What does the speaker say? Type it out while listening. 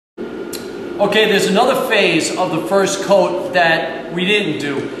Okay, there's another phase of the first coat that we didn't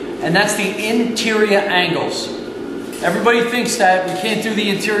do, and that's the interior angles. Everybody thinks that we can't do the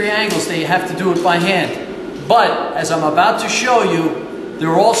interior angles, that you have to do it by hand. But, as I'm about to show you,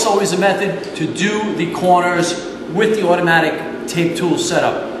 there also is a method to do the corners with the automatic tape tool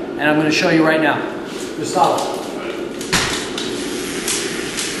setup. And I'm going to show you right now. Gustavo.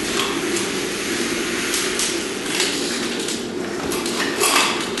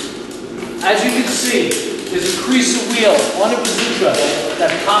 As you can see, there's a crease of wheel on a Bazooka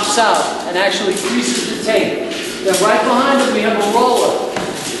that pops out and actually creases the tape. Then right behind it we have a roller,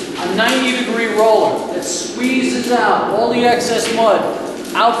 a 90-degree roller that squeezes out all the excess mud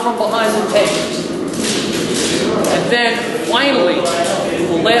out from behind the tape. And then finally,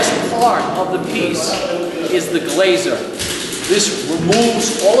 the last part of the piece is the glazer. This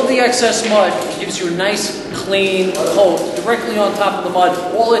removes all of the excess mud and gives you a nice clean coat directly on top of the mud,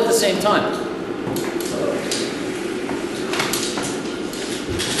 all at the same time.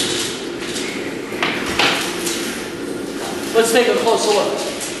 Let's take a closer look.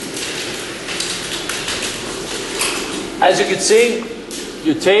 As you can see,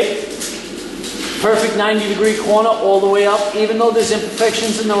 your tape, perfect 90-degree corner all the way up, even though there's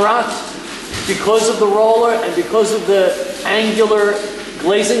imperfections in the rock, because of the roller and because of the angular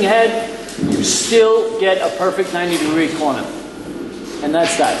glazing head, you still get a perfect 90-degree corner. And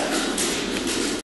that's that.